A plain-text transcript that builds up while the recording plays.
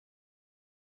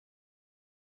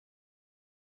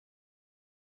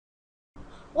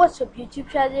What's up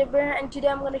YouTube, Shazibur, and today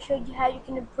I'm going to show you how you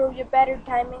can improve your battery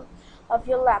timing of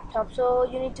your laptop. So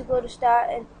you need to go to start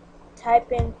and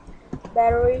type in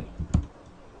battery,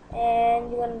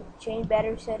 and you're going to change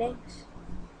battery settings,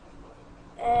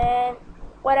 and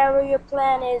whatever your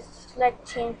plan is, select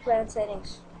change plan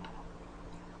settings.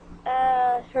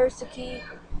 Here's the key.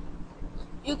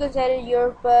 You can set it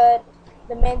yours, but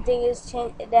the main thing is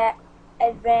change that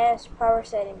advanced power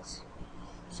settings.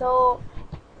 So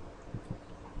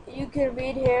you can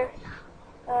read here.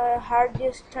 Hard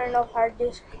disk, turn off hard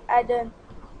disk, add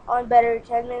on battery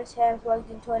 10 minutes, have plugged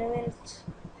in 20 minutes.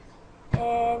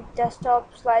 And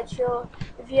desktop slideshow,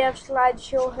 if you have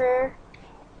slideshow here,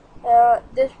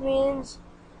 this means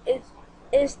it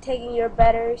is taking your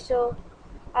battery, so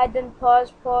I done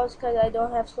pause because I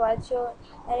don't have slideshow,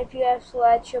 and if you have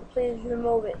slideshow, please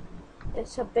remove it.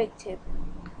 It's a big tip.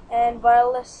 And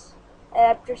wireless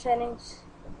adapter settings,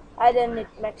 I done it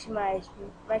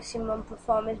maximum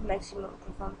performance.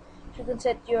 You can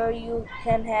set you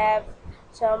can have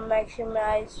some maximum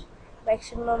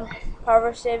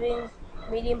power saving,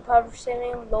 medium power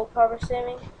saving, low power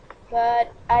saving,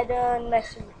 but I done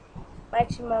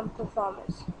maximum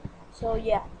performance. So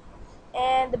yeah,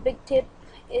 and the big tip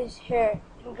is here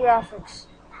in graphics.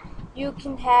 You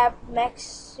can have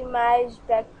maximized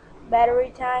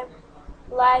battery time,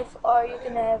 life, or you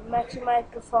can have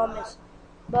maximized performance.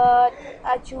 But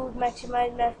I choose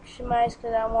maximize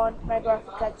because I want my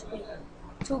graphic card to be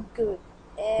too good.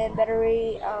 And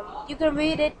battery, you can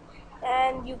read it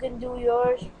and you can do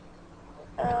yours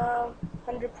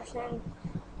 100%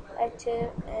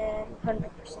 active and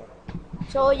 100%.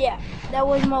 So yeah, that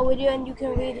was my video, and you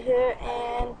can read here.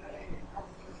 And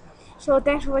so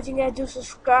thanks for watching, guys. Do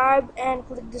subscribe and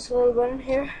click this little button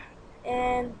here,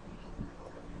 and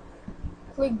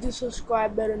click the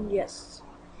subscribe button, yes.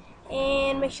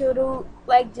 And make sure to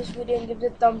like this video and give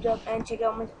it a thumbs up, and check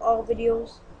out my all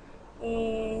videos.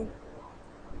 And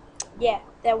yeah,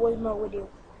 that was my video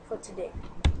for today.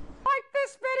 Like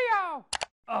this video!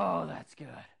 Oh, that's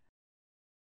good.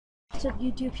 What's up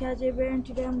YouTube, Shazibur, and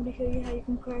today I'm going to show you how you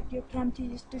can correct your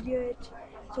Camtasia Studio 8.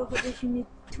 So for this you need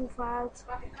two files,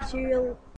 serial